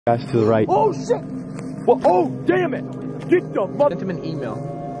Guys to the right. Oh shit! Well, oh damn it! Get the mother. Sent him an email.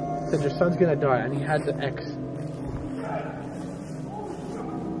 Said your son's gonna die, and he had the X.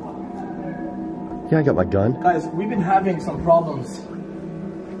 Yeah, I got my gun. Guys, we've been having some problems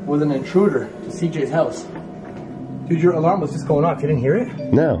with an intruder to CJ's house. Dude, your alarm was just going off. You didn't hear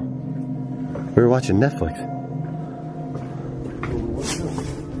it? No. We were watching Netflix.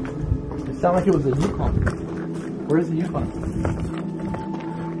 It sounded like it was a Yukon. Where's the Yukon?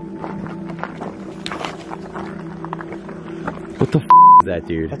 What the f is that,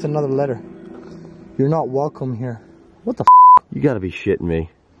 dude? That's another letter. You're not welcome here. What the f? You gotta be shitting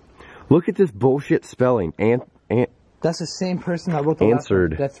me. Look at this bullshit spelling. That's the same person that wrote the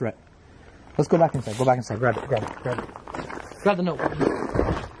answered. That's right. Let's go back inside. Go back inside. Grab it. Grab it. Grab it. Grab the note.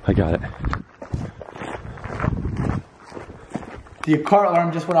 I got it. The car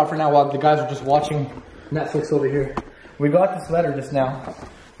alarm just went off for now while the guys were just watching Netflix over here. We got this letter just now.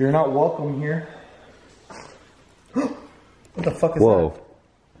 You're not welcome here. What the fuck is that?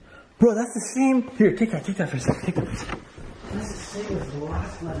 Bro, that's the same. Here, take that for a second. Take that for a second. That's the same as the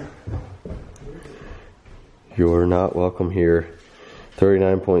last letter. You're not welcome here.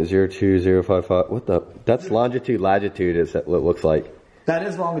 39.02055. What the? That's longitude, latitude is what it looks like. That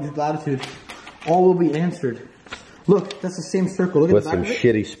is longitude, latitude. All will be answered. Look, that's the same circle. Look at with the back some of it.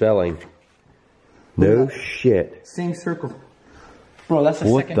 shitty spelling. No shit. Same circle. Bro, that's the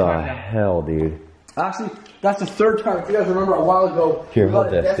second time now. What the hell, dude? Actually, that's the third time. If you guys remember a while ago, here, we got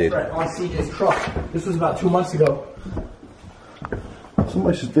hold a this, death dude. threat on CJ's truck. This was about 2 months ago.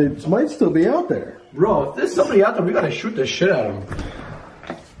 Somebody still be out there. Bro, if there's somebody out there, we gotta shoot the shit out of him.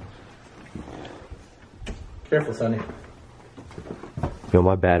 Careful, Sonny. Yo,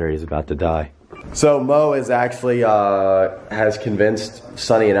 my battery is about to die. So Moe is actually has convinced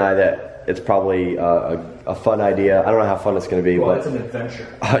Sonny and I that it's probably a fun idea. I don't know how fun it's going to be, but it's an adventure.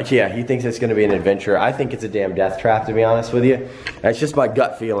 Yeah, he thinks it's going to be an adventure. I think it's a damn death trap, to be honest with you. It's just my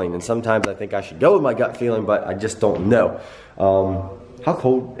gut feeling, and sometimes I think I should go with my gut feeling, but I just don't know. How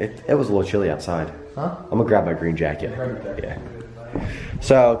cold? It was a little chilly outside. Huh? I'm gonna grab my green jacket. Yeah.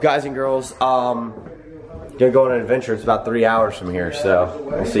 So, guys and girls, gonna go on an adventure. It's about 3 hours from here, so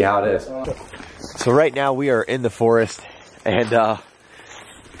we'll see how it is. So right now we are in the forest, and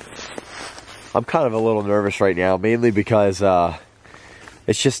I'm kind of a little nervous right now, mainly because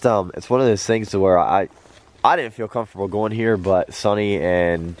it's just it's one of those things to where I didn't feel comfortable going here, but Sonny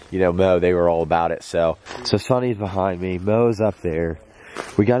and Moe, they were all about it. So Sonny's behind me, Moe's up there.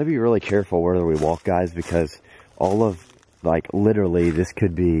 We got to be really careful where we walk, guys, because all of literally this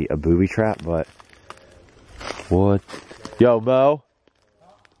could be a booby trap. But what? Yo, Moe,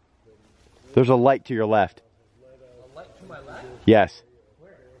 there's a light to your left. A light to my left? Yes.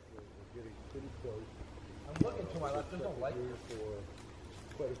 Where? I'm looking to my left. There's no light.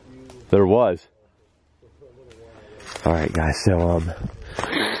 There was. All right, guys. So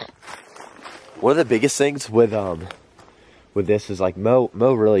one of the biggest things with this is Moe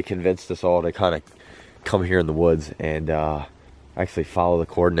really convinced us all to kind of come here in the woods and actually follow the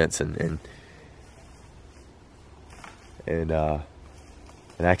coordinates and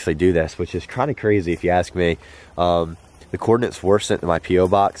actually do this, which is kind of crazy if you ask me. The coordinates were sent to my P.O.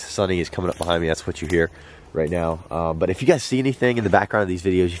 box. Sonny is coming up behind me. That's what you hear right now. But if you guys see anything in the background of these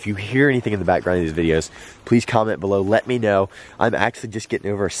videos, if you hear anything in the background of these videos, please comment below. Let me know. I'm actually just getting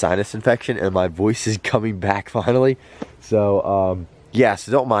over a sinus infection and my voice is coming back finally. So, yeah,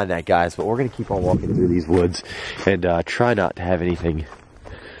 so don't mind that, guys. But we're going to keep on walking through these woods and try not to have anything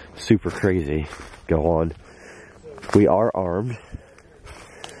super crazy go on. We are armed,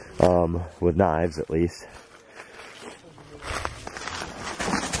 with knives at least.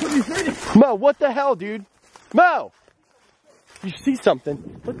 Moe, what the hell, dude? Moe! You see something?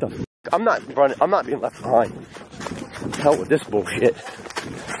 What the f? I'm not running. I'm not being left behind. Hell with this bullshit.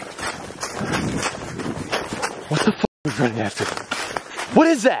 What the f was running after? What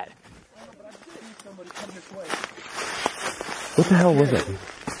is that? What the hell was it?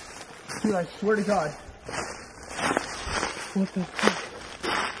 Dude, I swear to God. What the fuck?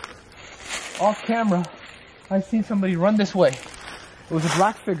 Off camera, I seen somebody run this way. It was a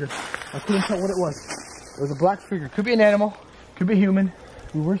black figure. I couldn't tell what it was. It was a black figure. Could be an animal, could be human.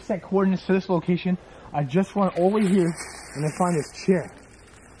 We were sent coordinates to this location. I just went all the way here and I find this chair.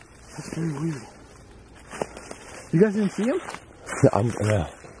 That's very weird. You guys didn't see him?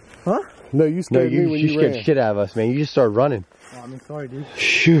 Huh? No, you scared me when you scared ran. shit out of us, man. You just started running. Oh, I'm sorry, dude.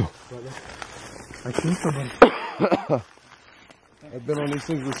 Shoo. I seen somebody. I've been on these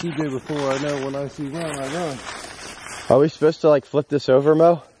things with CJ before. I know when I see run, I run. Are we supposed to flip this over,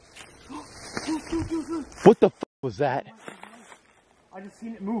 Moe? What the f was that? I just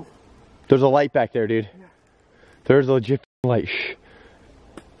seen it move. There's a light back there, dude. Yeah. There's a legit light. Shh.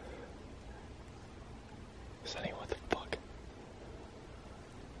 Sonny, what the fuck?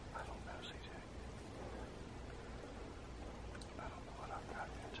 I don't know, CJ. I don't know what I've got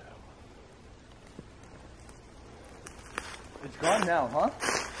into. It's gone now, huh?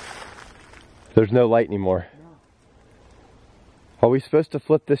 There's no light anymore. No. Are we supposed to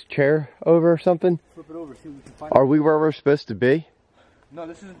flip this chair over or something? Flip it over, see what we can find. Are we where we're supposed to be? No,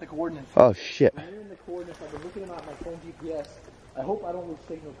 this isn't the coordinates. Oh shit. When you're in the coordinates, I've been looking at my phone GPS. I hope I don't lose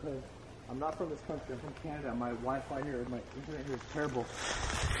signal because I'm not from this country. I'm from Canada. My Wi-Fi here, my internet here is terrible.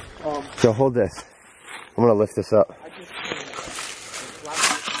 So hold this. I'm gonna lift this up. I just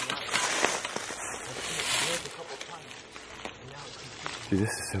Dude, this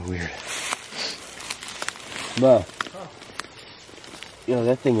is so weird. Mo. Huh. You know,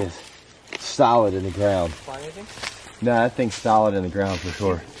 that thing is solid in the ground. Find anything? No, that thing's solid in the ground for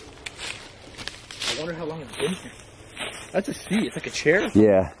sure. I wonder how long it's been here. That's a seat. It's like a chair.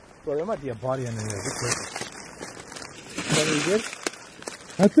 Yeah. Bro, there might be a body under there. Is that really good?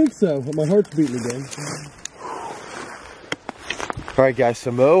 I think so, but my heart's beating again. Alright guys,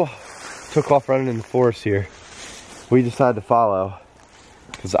 so Mo took off running in the forest here. We decided to follow.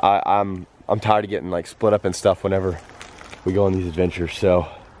 Because I'm tired of getting like split up and stuff whenever we go on these adventures, so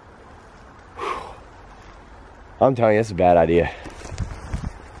I'm telling you, it's a bad idea.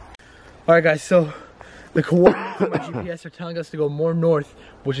 Alright guys, so the coordinates on my GPS are telling us to go more north,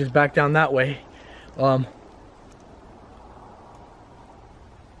 which is back down that way.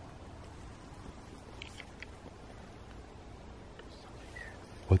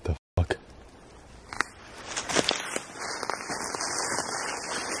 What the fuck?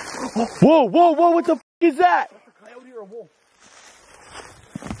 Whoa, whoa, whoa, what the fuck is that? That's a coyote or a wolf.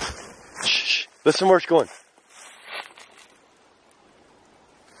 Shh, listen where it's going.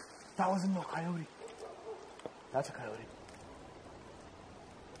 That wasn't no coyote. That's a coyote.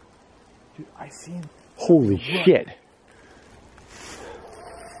 Dude, I seen. Holy shit.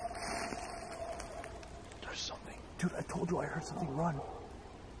 There's something. Dude, I told you I heard something run.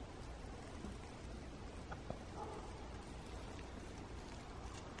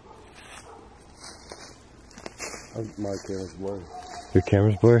 My camera's blurry. Your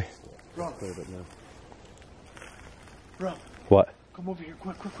camera's blurry? Bro, Clear it now. bro, What? come over here,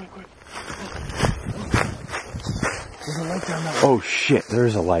 quick. There's a light down that way. Oh shit,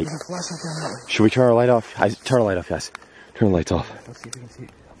 there's a light. There's a flashlight down that way. Should we turn our light off? Turn the light off, guys. Turn the lights off. Let's see if we can see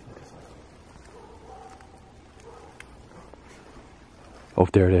it. Oh,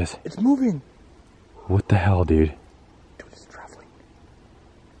 there it is. It's moving. What the hell, dude? Dude, it's traveling.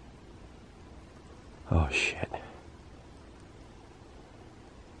 Oh shit. What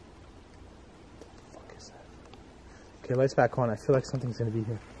the fuck is that? Okay, lights back on. I feel like something's gonna be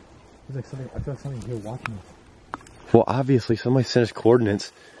here. I feel like something's here watching us. Well, obviously somebody sent us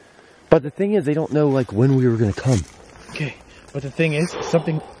coordinates. But the thing is, they don't know like when we were gonna come. Okay, but the thing is,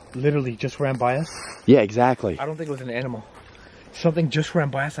 something literally just ran by us. Yeah, exactly. I don't think it was an animal. Something just ran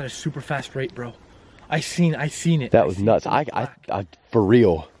by us at a super fast rate, bro. I seen it. That was nuts. I for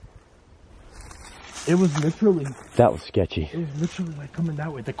real. It was literally. That was sketchy. It was literally like coming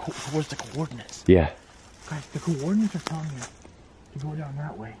that way, towards the coordinates. Yeah. Guys, the coordinates are telling me to go down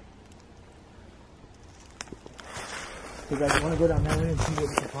that way. You guys want to go down that way and see what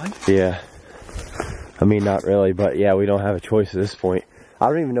we can find? Yeah. I mean, not really, but yeah, we don't have a choice at this point. I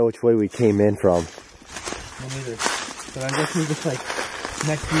don't even know which way we came in from. Me neither. But I guess we're just like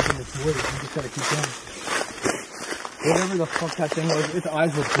neck deep in this wood. We just gotta keep going. Whatever the fuck that thing was, its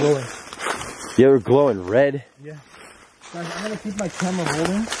eyes were glowing. Yeah, we're glowing red. Yeah. Guys, I'm gonna keep my camera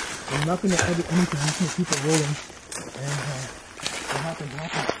rolling. I'm not gonna edit anything. I'm just gonna keep it rolling. And what happens,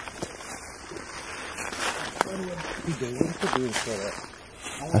 happens.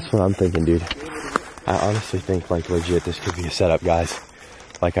 That's what I'm thinking, dude. I honestly think, like, legit, this could be a setup, guys.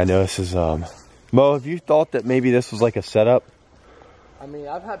 Like, I know this is, Mo, have you thought that maybe this was like a setup? I mean,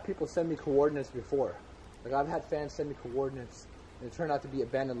 I've had people send me coordinates before. Like, I've had fans send me coordinates, and it turned out to be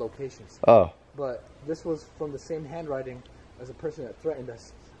abandoned locations. Oh. But this was from the same handwriting as a person that threatened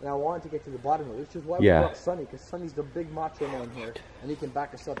us. And I wanted to get to the bottom of it, which is why we brought Sonny, because Sonny's the big macho man here, and he can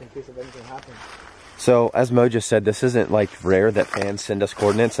back us up in case of anything happens. So, as Mo just said, this isn't like rare that fans send us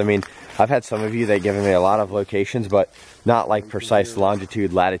coordinates. I mean, I've had some of you that given me a lot of locations, but not like precise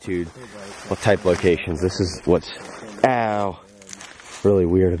longitude, latitude, type locations. This is what's, really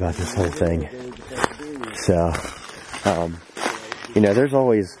weird about this whole thing. So, you know, there's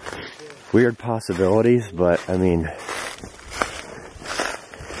always weird possibilities, but I mean,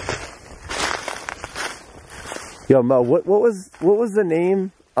 Yo, Mo, what was the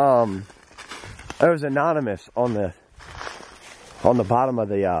name? It was anonymous on the bottom of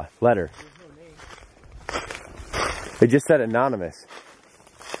the letter. There's no name. It just said anonymous.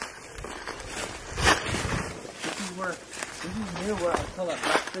 This is near where I saw that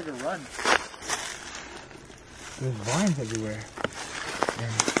black figure run. There's vines everywhere.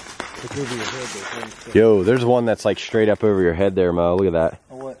 Look over your head. Yo, there's one that's like straight up over your head there, Mo. Look at that.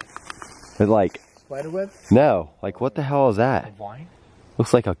 Oh, what? It's like... Spiderweb? No. Like, what the hell is that? A vine?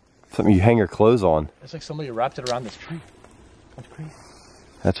 Looks like something you hang your clothes on. It's like somebody wrapped it around this tree. That's crazy.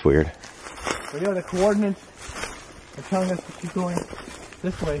 That's weird. But yeah, the coordinates are telling us to keep going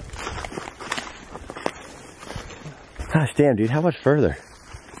this way. Gosh damn, dude, how much further?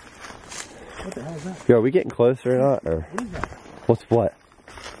 What the hell is that? Yo, are we getting closer or not? Or What is that? what's what?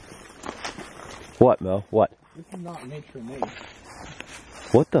 What, Mo? What? This is not nature made.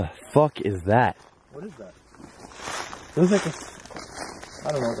 What the fuck is that? What is that? There's like a...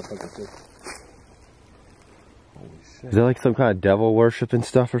 I don't know what the fuck this is. Holy shit. Is that like some kind of devil worship and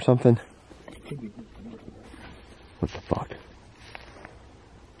stuff or something? Could be. What the fuck?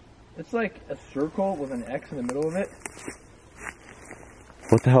 It's like a circle with an X in the middle of it.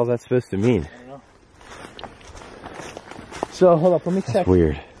 What the hell is that supposed to mean? I don't know. So, hold up, let me check. That's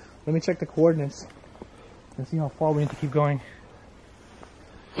weird. Let me check the coordinates and see how far we need to keep going.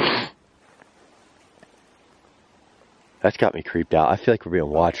 That's got me creeped out. I feel like we're being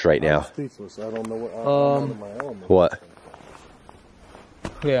watched right now. I'm speechless. I don't know what. I'm out of my element. What?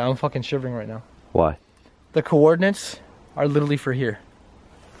 Yeah, I'm fucking shivering right now. Why? The coordinates are literally for here.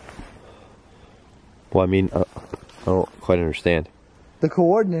 Well, I mean, I don't quite understand. The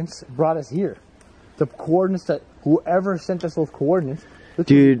coordinates brought us here. The coordinates that whoever sent us those coordinates.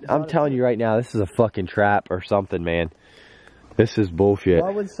 Dude, I'm telling you right now, this is a fucking trap or something, man. This is bullshit.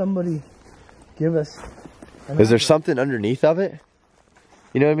 Why would somebody give us... Is there something underneath of it?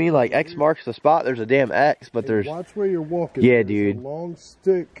 You know what I mean? Like X marks the spot. There's a damn X, but there's... Watch where you're walking. Yeah, There's dude. a long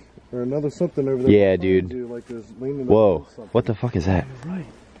stick or another something over there. Yeah, behind dude. You, like there's leaning Whoa. up something. What the fuck is that? You're right.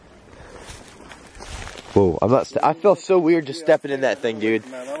 Whoa, I'm not... I felt so weird just stepping in that thing, dude.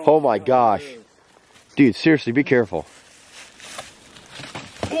 Oh my gosh. Dude, seriously, be careful.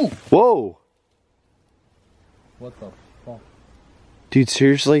 Ooh. Whoa. What the fuck? Dude,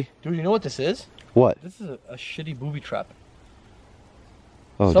 seriously? Dude, you know what this is? What? This is a shitty booby trap.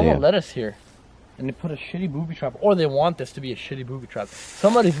 Oh, Someone damn. led us here. And they put a shitty booby trap. Or they want this to be a shitty booby trap.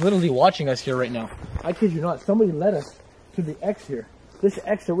 Somebody's literally watching us here right now. I kid you not. Somebody led us to the X here. This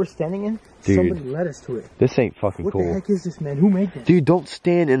X that we're standing in, Dude, somebody led us to it. This ain't fucking What cool. the heck is this, man? Who made this? Dude, don't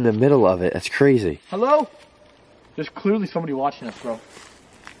stand in the middle of it. That's crazy. Hello? There's clearly somebody watching us, bro.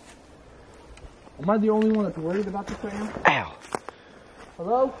 Am I the only one that's worried about this right now? Ow.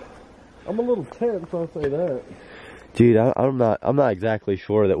 Hello? I'm a little tense, I'll say that. Dude, I'm not exactly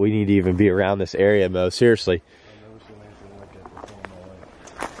sure that we need to even be around this area, Mo. Seriously. I've never seen anything like that before in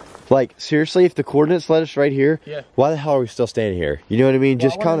my life. Like, seriously, if the coordinates led us right here, Yeah. why the hell are we still standing here? You know what I mean?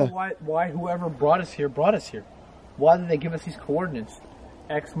 Just kind of... Why whoever brought us here brought us here. Why did they give us these coordinates?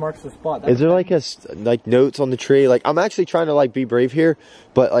 X marks the spot. Is there like like notes on the tree? Like, I'm actually trying to like be brave here,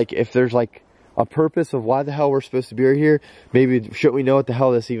 but like if there's like a purpose of why the hell we're supposed to be right here, maybe shouldn't we know what the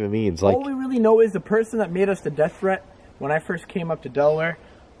hell this even means? Like, all we really know is the person that made us the death threat when I first came up to Delaware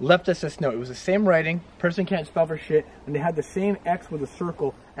left us this note. It was the same writing, person can't spell for shit, and they had the same X with a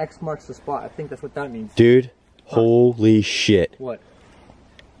circle, X marks the spot. I think that's what that means. dude, holy shit. What?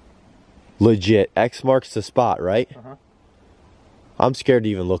 Legit, X marks the spot, right? Uh-huh. I'm scared to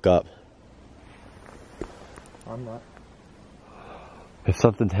even look up. I'm not. If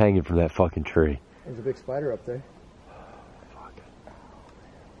something's hanging from that fucking tree. There's a big spider up there.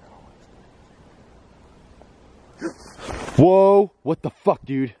 Whoa, what the fuck,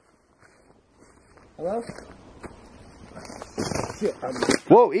 dude? Hello?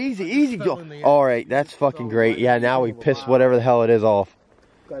 Whoa, easy, go. All right, that's fucking great. Yeah, now we pissed whatever the hell it is off.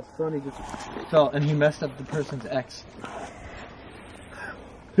 That Sonny just fell and he messed up the person's X.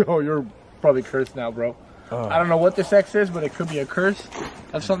 Yo, you're probably cursed now, bro. I don't know what this X is, but it could be a curse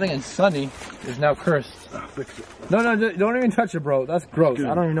of something, and Sonny is now cursed. No, don't even touch it, bro. That's gross.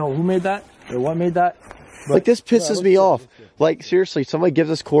 I don't even know who made that or what made that. Like, this pisses me off. Like, seriously, somebody gives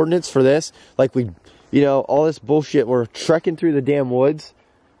us coordinates for this. Like, we, you know, all this bullshit. We're trekking through the damn woods.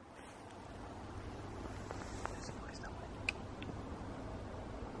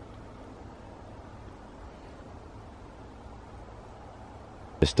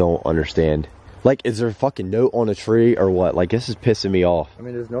 Just don't understand Like, is there a fucking note on a tree or what? Like, this is pissing me off. I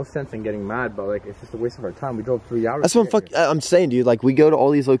mean, there's no sense in getting mad, but like, it's just a waste of our time. We drove 3 hours. That's what I'm saying, dude. Like, we go to all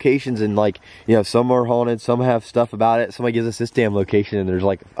these locations and, like, you know, some are haunted, some have stuff about it. Somebody gives us this damn location and there's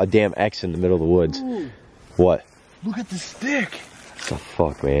like a damn X in the middle of the woods. Ooh. What? Look at the stick. What the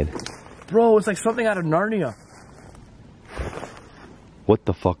fuck, man? Bro, it's like something out of Narnia. What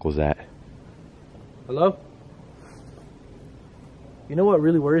the fuck was that? Hello? You know what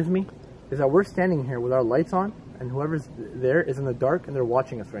really worries me? Is that we're standing here with our lights on, and whoever's there is in the dark, and they're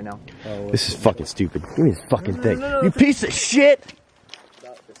watching us right now. This is fucking stupid. Give me this fucking thing. No, you piece of shit!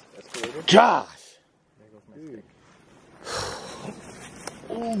 Gosh!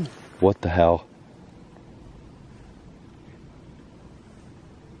 What the hell?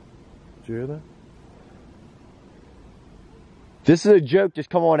 Did you hear that? This is a joke. Just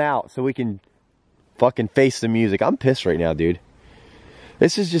come on out so we can fucking face the music. I'm pissed right now, dude.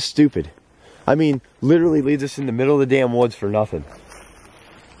 This is just stupid. I mean, literally leads us in the middle of the damn woods for nothing.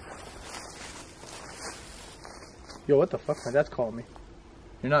 Yo, what the fuck? My dad's calling me.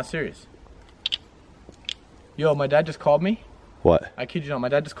 You're not serious. Yo, my dad just called me. What? I kid you not. My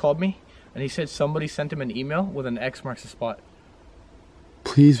dad just called me, and he said somebody sent him an email with an X marks the spot.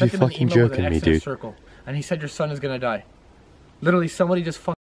 Please be fucking joking me, dude. Circle, and he said your son is gonna die. Literally, somebody just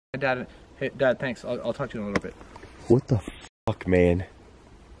fucked my dad. Hey, Dad, thanks. I'll talk to you in a little bit. What the fuck, man?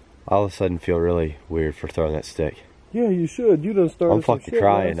 I all of a sudden feel really weird for throwing that stick. Yeah, you should. You done started. I'm fucking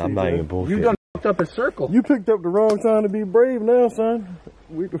crying. I'm not even bullshit. You done fucked up a circle. You picked up the wrong time to be brave now, son.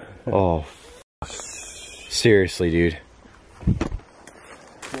 Oh, seriously, dude.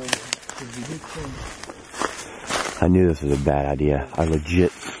 I knew this was a bad idea. I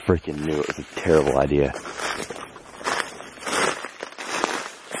legit freaking knew it was a terrible idea.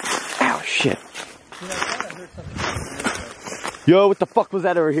 Ow, shit. Yo, what the fuck was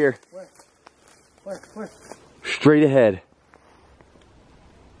that over here? Where? Straight ahead.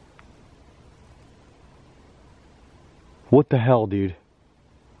 What the hell, dude?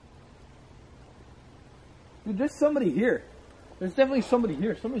 Dude, there's somebody here. There's definitely somebody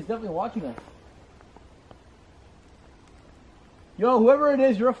here. Somebody's definitely watching us. Yo, whoever it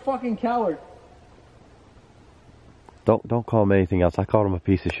is, you're a fucking coward. Don't call him anything else. I called him a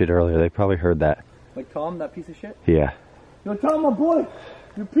piece of shit earlier. They probably heard that. Like Tom, that piece of shit? Yeah. Yo, Tom, my boy,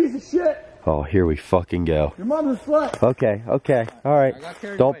 you piece of shit. Oh, here we fucking go. Your mom's a slut. Okay, okay, all right.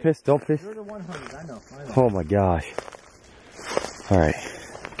 Don't piss. You're the 100. I know. Oh my gosh. All right.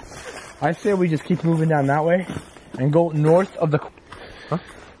 I say we just keep moving down that way and go north of the... Huh?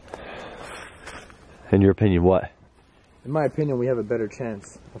 In your opinion, what? In my opinion, we have a better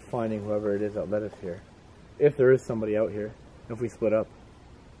chance of finding whoever it is that led us here. If there is somebody out here, if we split up.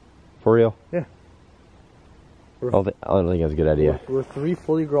 For real? Yeah. I don't think that's a good idea. We're 3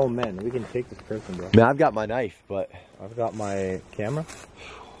 fully grown men. We can take this person, bro. Man, I've got my knife, but... I've got my camera.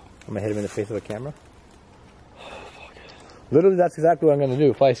 I'm gonna hit him in the face with a camera. Literally, that's exactly what I'm gonna do.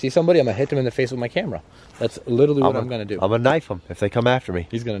 If I see somebody, I'm gonna hit them in the face with my camera. That's literally what I'm gonna do. I'm gonna knife them if they come after me.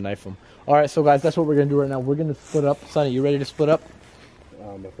 He's gonna knife them. All right, so guys, that's what we're gonna do right now. We're gonna split up. Sonny, you ready to split up?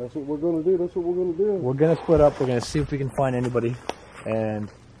 If that's what we're gonna do, that's what we're gonna do. We're gonna split up. We're gonna see if we can find anybody, and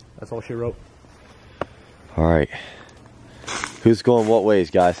that's all she wrote. All right. Who's going what ways,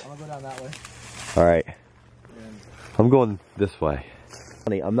 guys? I'm gonna go down that way. All right. I'm going this way.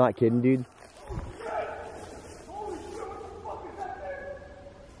 I'm not kidding, dude.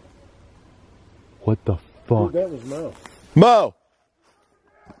 What the fuck? Dude, that was Moe. Moe!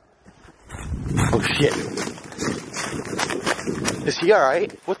 Oh shit. Is he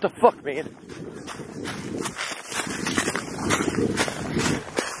alright? What the fuck, man?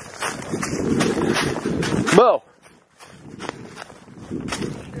 Moe!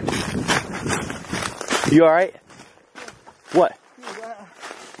 You alright? What?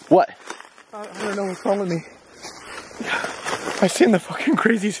 What? I don't know what's wrong with me. I seen the fucking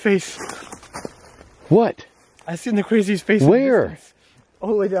crazy's face. What? I seen the crazy's face. Where?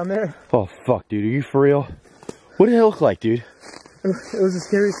 All the way down there. Oh fuck, dude. Are you for real? What did it look like, dude? It was the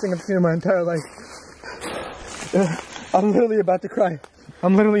scariest thing I've seen in my entire life. I'm literally about to cry.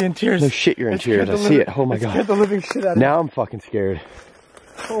 I'm literally in tears. No shit, you're in tears. I see it. Oh my god. Scared the living shit out of me. Now I'm fucking scared.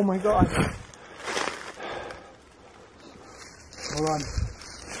 Oh my god. Hold on.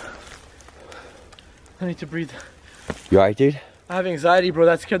 I need to breathe. You alright, dude? I have anxiety, bro.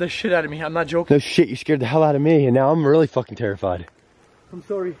 That scared the shit out of me. I'm not joking. No shit, you scared the hell out of me, and now I'm really fucking terrified. I'm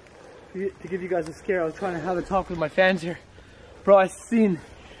sorry to give you guys a scare. I was trying to have a talk with my fans here. Bro, I seen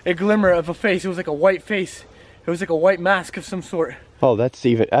a glimmer of a face. It was like a white face. It was like a white mask of some sort. Oh, that's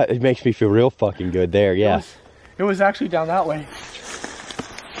even, it makes me feel real fucking good there, yeah. It was actually down that way.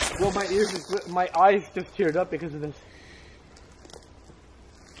 Well, my eyes just teared up because of this.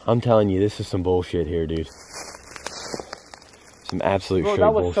 I'm telling you, this is some bullshit here, dude. Some absolute Bro, straight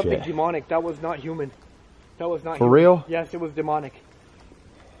that was bullshit. something demonic. That was not human. That was not For human. real? Yes, it was demonic.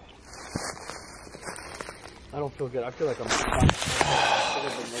 I don't feel good. I feel like I'm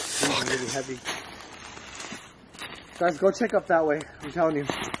breathing really heavy. Guys, go check up that way. I'm telling you.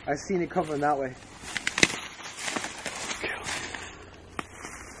 I've seen it come from that way.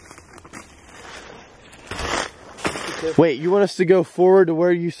 Wait, you want us to go forward to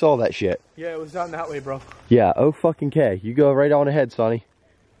where you saw that shit? Yeah, it was down that way, bro. Yeah, oh fucking K. You go right on ahead, Sonny.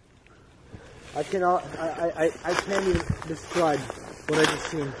 I cannot, I can't even describe what I just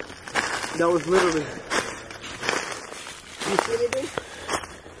seen. That was literally. You see anything?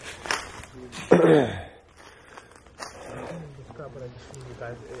 Describe what I just seen, you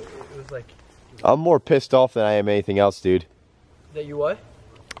guys. It was like. I'm more pissed off than I am anything else, dude. That you what?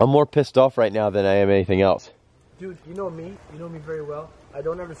 I'm more pissed off right now than I am anything else. Dude, you know me very well. I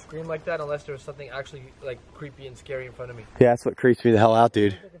don't ever scream like that unless there's something actually like creepy and scary in front of me. Yeah, that's what creeps me the hell out,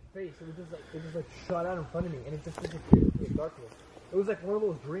 dude. It was like a face. It was like shot out in front of me, and it just disappeared into the darkness. It was like one of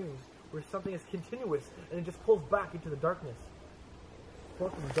those dreams where something is continuous and it just pulls back into the darkness.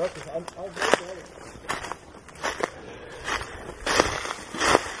 Fucking darkness. I was right there.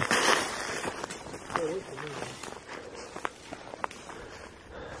 Stay away from me, man.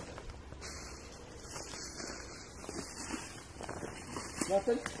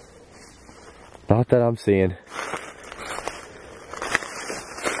 Nothing? Not that I'm seeing.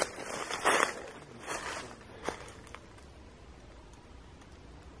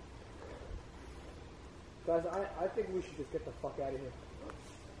 Guys, I think we should just get the fuck out of here.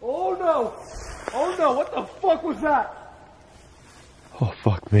 Oh no! Oh no, what the fuck was that? Oh,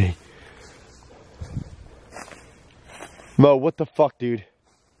 fuck me. Mo, what the fuck, dude?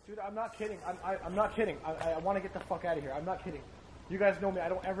 Dude, I'm not kidding. I'm not kidding. I want to get the fuck out of here. I'm not kidding. You guys know me. I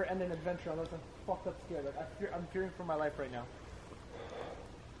don't ever end an adventure unless I'm fucked up scared. Like, I'm fearing for my life right now.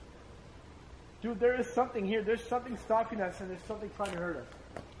 Dude, there is something here. There's something stalking us and there's something trying to hurt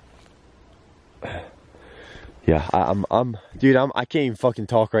us. Yeah, dude, I can't even fucking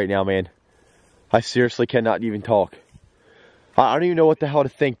talk right now, man. I seriously cannot even talk. I don't even know what the hell to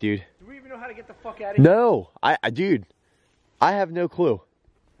think, dude. Do we even know how to get the fuck out of here? No, dude, I have no clue.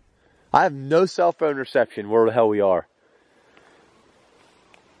 I have no cell phone reception where the hell we are.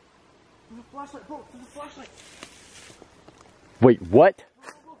 There's a flashlight, bro. There's a flashlight. Wait, what?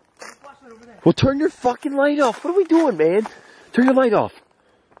 Bro. There's a flashlight over there. Well, turn your fucking light off. What are we doing, man? Turn your light off.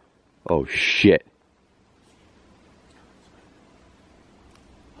 Oh, shit.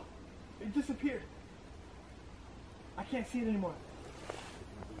 It disappeared. I can't see it anymore.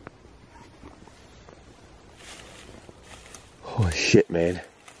 Holy shit, man.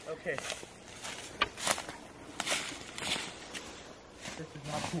 Okay. This is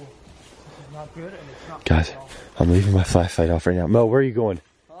not cool. This is not good, and it's not Guys, cool at all. I'm leaving my flashlight off right now. Mo, where are you going?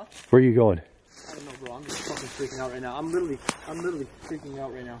 Huh? Where are you going? I don't know, bro. I'm just fucking freaking out right now. I'm literally freaking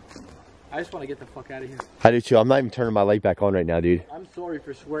out right now. I just want to get the fuck out of here. I do too. I'm not even turning my light back on right now, dude. I'm sorry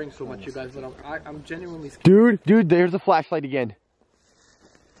for swearing so much, you guys, but I'm genuinely scared. Dude, there's a flashlight again.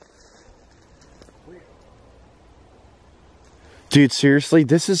 Dude, seriously,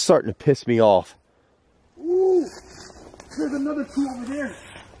 this is starting to piss me off. Ooh! There's another two over there.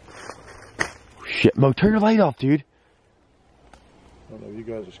 Shit, Mo, turn your light off, dude. I don't know, you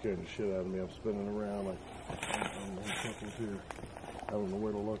guys are scaring the shit out of me. I'm spinning around like I'm fucking too. I don't know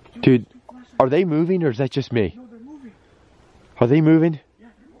where to look. Dude, are they moving or is that just me? No, they're moving. Are they moving? Yeah,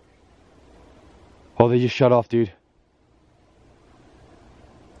 they're moving. Oh, they just shut off, dude.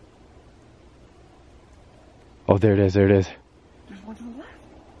 Oh, there it is, there it is. There's one to the left.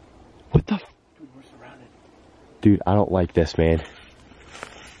 What the f— Dude, we're surrounded. Dude, I don't like this, man.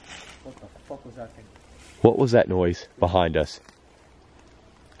 What the fuck was that thing? What was that noise behind us?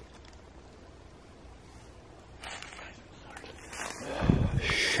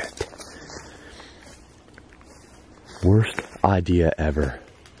 Shit. Worst idea ever.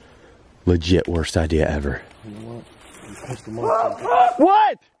 Legit worst idea ever. You know what? You pissed them off.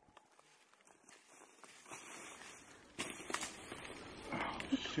 What?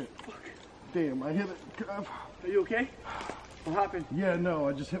 Shit. Damn, I hit it. Are you okay? What happened? Yeah, no,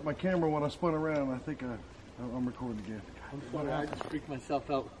 I just hit my camera when I spun around. I think I'm recording again. I'm sorry, I just freaked myself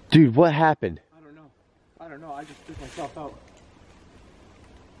out. Dude, what happened? I don't know, I just freaked myself out.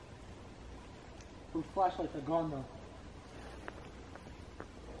 Those flashlights are gone now.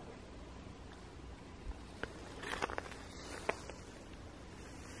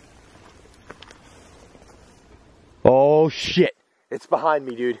 Oh shit. It's behind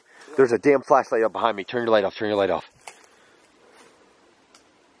me, dude. There's a damn flashlight up behind me. Turn your light off. Turn your light off.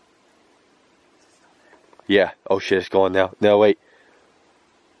 Yeah. Oh shit, it's going now. No, wait.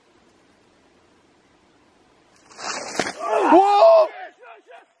 Whoa!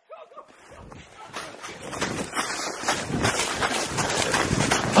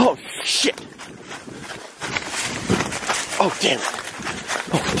 Oh shit! Oh damn it!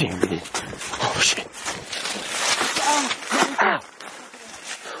 Oh damn it! Oh shit! Ow.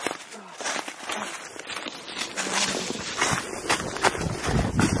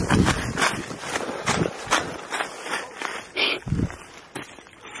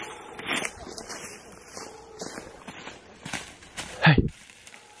 Hey,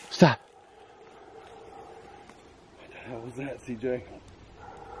 stop. What the hell was that, CJ?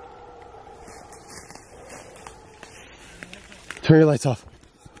 Turn your lights off.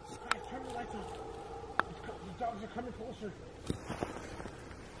 Turn the lights off. The dogs are coming closer.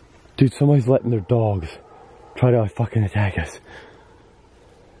 Dude, somebody's letting their dogs try to fucking attack us.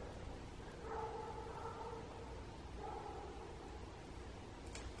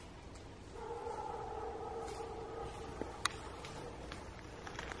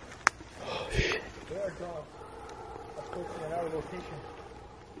 Oh shit. There are dogs. Let's go to another location.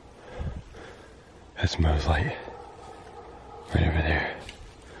 That's Moe's light. Right over there.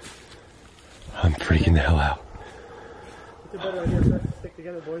 I'm freaking the hell out. It's a better idea for us to stick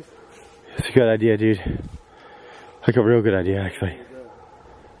together, boys. It's a good idea, dude. Like a real good idea, actually.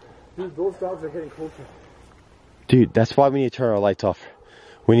 Dude, those dogs are getting closer. Dude, that's why we need to turn our lights off.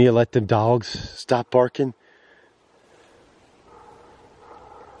 We need to let them dogs stop barking.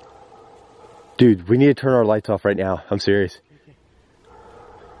 Dude, we need to turn our lights off right now. I'm serious.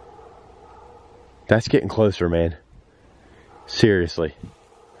 That's getting closer, man. Seriously.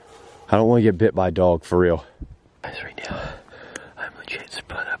 I don't want to get bit by a dog, for real. Guys, right now, I'm legit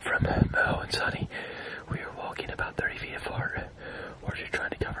split up from Moe and Sonny. We are walking about 30 feet apart. We're just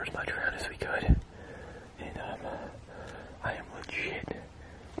trying to cover as much ground as we could. And, I am legit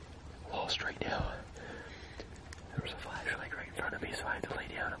lost right now. There was a flashlight right in front of me, so I had to lay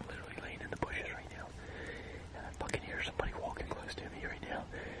down. I'm literally laying in the bushes right now. And I fucking hear somebody walking close to me right now.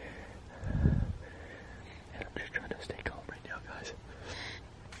 And I'm just trying to stay calm right now, guys.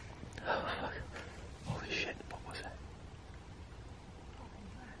 Oh, fuck. Holy shit, what was that?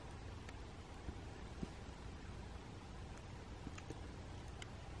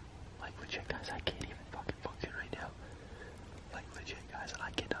 Like, legit, guys, I can't even fucking function right now. Like, legit, guys,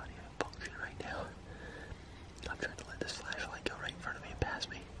 I cannot even function right now. I'm trying to let this flashlight go right in front of me and pass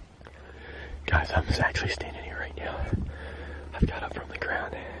me. Guys, I'm actually standing here right now. I've got up from the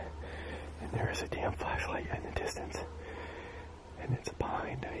ground, and there is a damn flashlight in the distance. And it's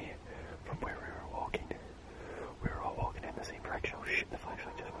behind me from where we were walking. We were all walking in the same direction. Oh shit, the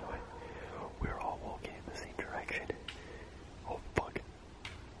flashlight just went away. We were all walking in the same direction. Oh fuck.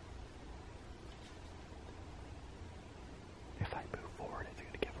 If I move forward, it's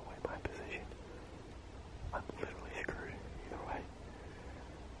gonna give away my position. I'm literally screwed either way.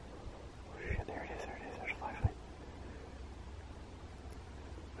 Oh shit, there it is, there's a flashlight.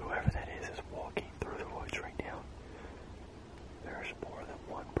 Whoever that is walking through the woods right now. There's more than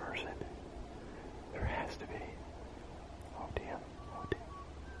one person. There has to be. Oh damn, oh damn.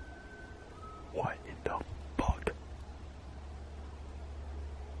 What in the fuck?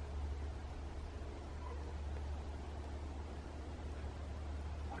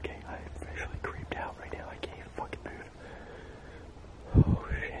 Okay, I am officially creeped out right now. I can't even fucking move. Oh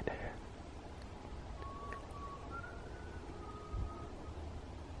shit.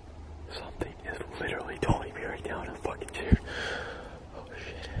 Something is literally taunting me right now in a fucking chair. Oh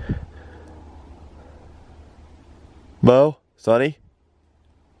shit. Moe? Sonny?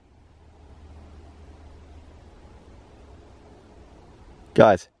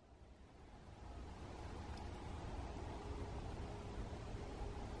 Guys.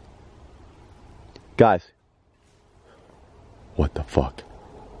 Guys. What the fuck?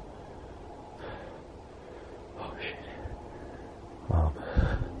 Oh shit.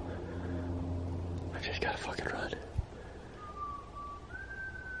 I just gotta fucking run.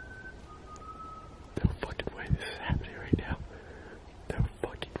 No fucking way this is happening right now. No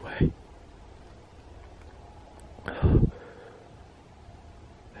fucking way.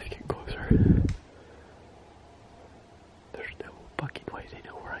 Let's get closer. There's no fucking way they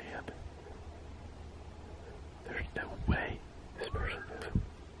know where I am. There's no way this person knows.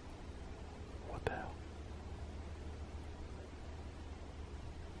 What the hell?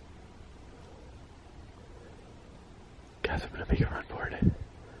 Guys, I'm gonna make a run for it.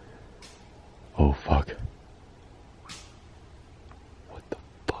 Oh fuck.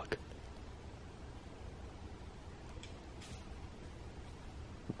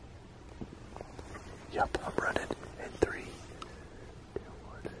 Yep, I'm running in 3, 2,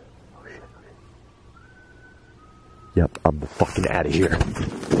 1. Oh shit, okay. Yep, I'm fucking out of here.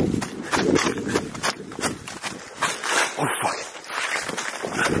 Oh fuck.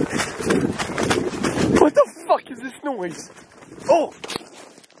 What the fuck is this noise? Oh!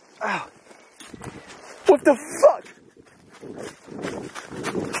 Ow. What the fuck?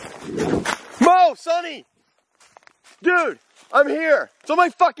 Moe, Sonny! Dude, I'm here.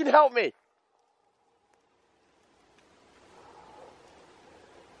 Somebody fucking help me.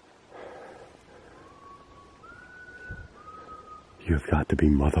 You've got to be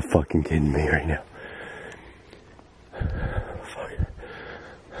motherfucking kidding me right now. Fuck.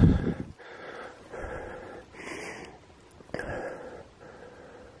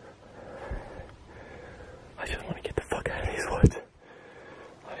 I just want to get the fuck out of these woods.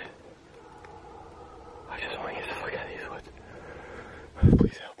 I just want to get the fuck out of these woods.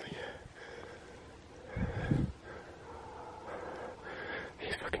 Please help me.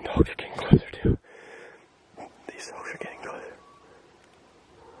 These fucking dogs are getting closer too. These dogs are getting closer.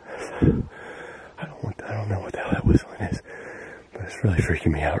 I don't know what the hell that whistling is, but it's really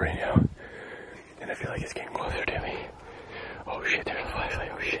freaking me out right now. And I feel like it's getting closer to me. Oh shit, there's a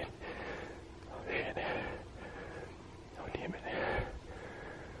flashlight. Oh shit. Oh shit. Oh damn it.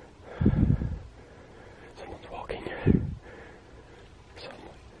 Someone's walking.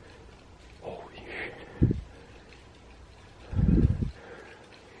 Someone. Holy shit.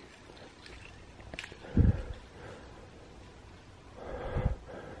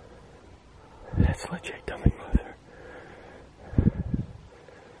 That's legit coming closer.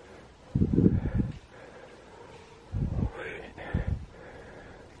 Oh shit.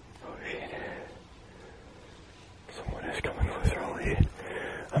 Oh shit. Someone is coming closer. Holy shit.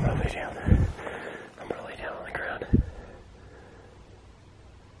 I'm gonna lay down. I'm gonna lay down on the ground.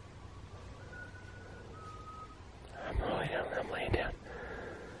 I'm gonna lay down. I'm laying down.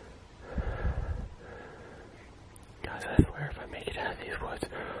 Guys, I swear if I make it out of these woods.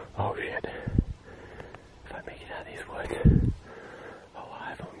 Oh shit. If I make it out of these woods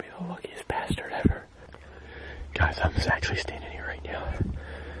alive, I'm gonna be the luckiest bastard ever. Guys, I'm actually standing here right now.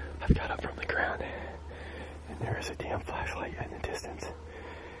 I've got up from the ground, and there is a damn flashlight in the distance.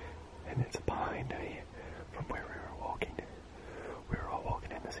 And it's behind me from where we were walking. We were all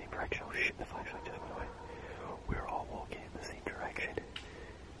walking in the same direction. Oh shit, the flashlight just went away. We were all walking in the same direction.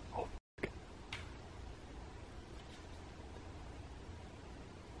 Oh fuck.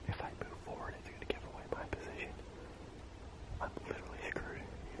 If I move forward, it's gonna give away my position. I'm literally screwed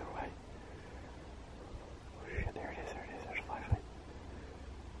either way. Oh shit, there it is, there's a flashlight.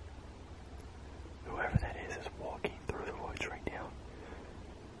 Whoever that is walking through the woods right now.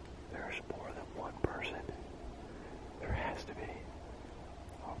 There's more than one person. There has to be.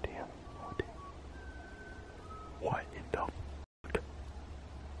 Oh damn, oh damn. What in the fuck?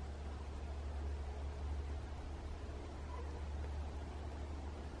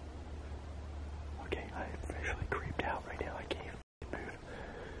 Okay, I'm officially creeped out right now. I can't even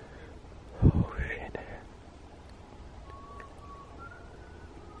move. Oh shit.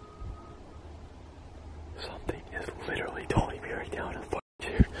 Something is literally taunting me right now in a fucking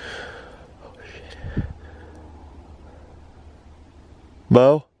chair. Oh shit.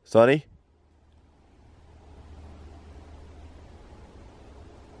 Moe? Sonny?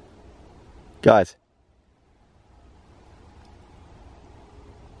 Guys.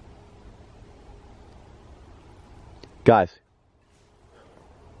 Guys.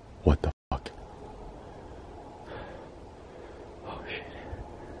 What the fuck? Oh shit.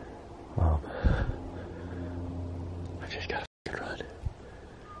 I just gotta fucking run.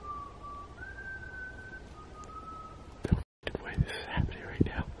 No fucking way this is happening right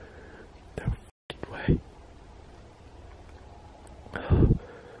now. No fucking way.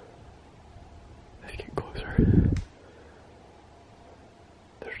 Let's get closer.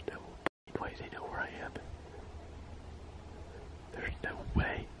 There's no fucking way they know where I am. There's no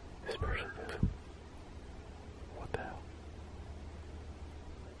way this person knows. What the hell?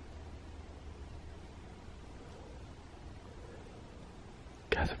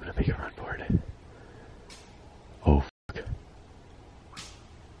 Guys, I'm gonna make a run for it. Oh fuck.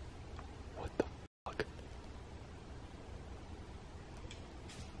 What the fuck?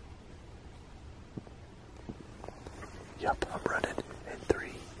 Yep, I'm running in 3,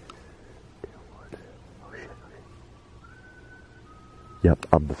 2, 1. Oh shit, okay. Yep,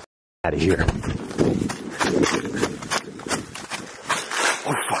 I'm the out of here.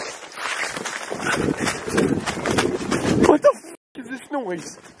 Oh fuck. What the fuck is this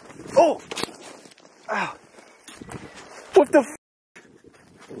noise? Oh! Ow! What the fuck?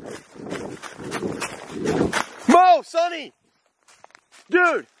 Moe, Sonny!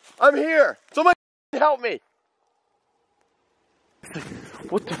 Dude, I'm here. Somebody help me.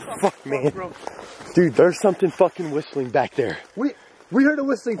 What the fuck, man? Dude, there's something fucking whistling back there. We heard a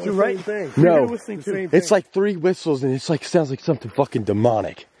whistling too, right? No, Whistling too. it's like 3 whistles and it's like sounds like something fucking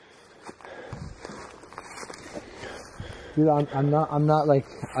demonic. Dude, I'm not like,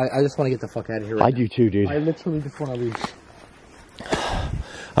 I just want to get the fuck out of here right I now. do too, dude. I literally just want to leave. I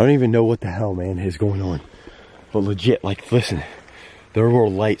don't even know what the hell, man, is going on. But legit, like, listen. There were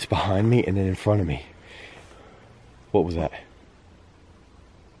lights behind me and then in front of me. What was that?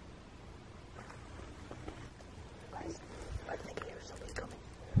 I think I hear somebody coming.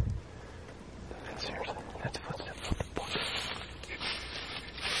 Seriously, that's footsteps. What the fuck?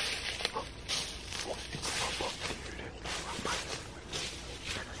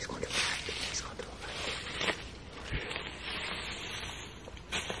 He's going to the right. He's going to the right.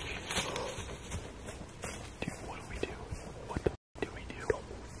 Dude, what do we do? What the fuck do we do? Don't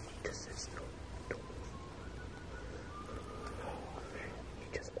move. He just says no. Don't move. He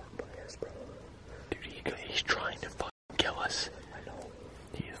just walked by us, bro. Dude, he's trying to fucking kill us. I know.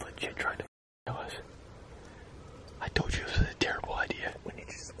 He is legit trying to kill us. I told you this was a terrible idea. We need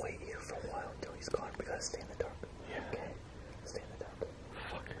to just wait here for a while until he's gone. We gotta stay in the dark. Yeah. Okay? Stay in the dark.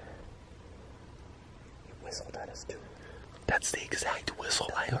 Fuck. He whistled at us too. That's the exact whistle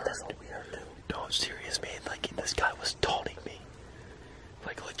I heard. That's what we heard too. No, I'm serious, man. Like, this guy was taunting me.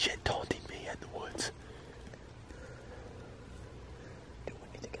 Like, legit taunting me in the woods. Dude, we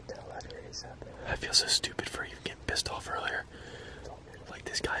need to get the hell out of here ASAP. I feel so stupid for even getting pissed off earlier. Like,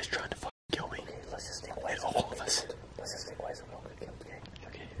 this guy's trying to fucking kill me. Okay, let's just stay quiet. And all of us. Let's just stay quiet so we don't get killed, okay?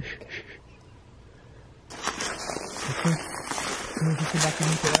 Okay. Let me just get back and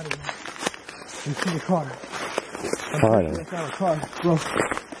get out of here. You see the car. Fine. That's not a car. Bro,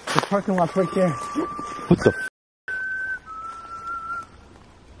 the parking lot's right there. What the f?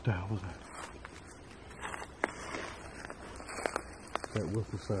 The hell was that? That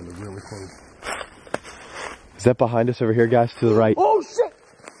whistle sounded really close. Is that behind us over here, guys? To the right. Oh, shit!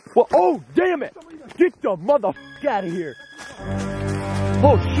 Well, oh, damn it! Get the mother out of here!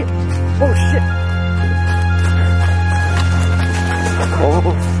 Oh, shit! Oh, shit!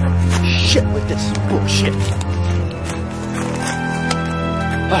 Oh, shit with this bullshit!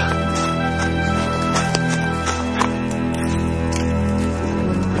 Ah.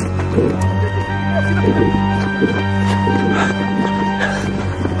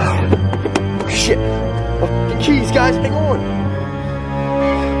 Shit! Oh, keys, guys, hang on!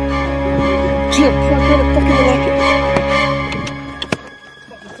 Jim, try to fucking lock it!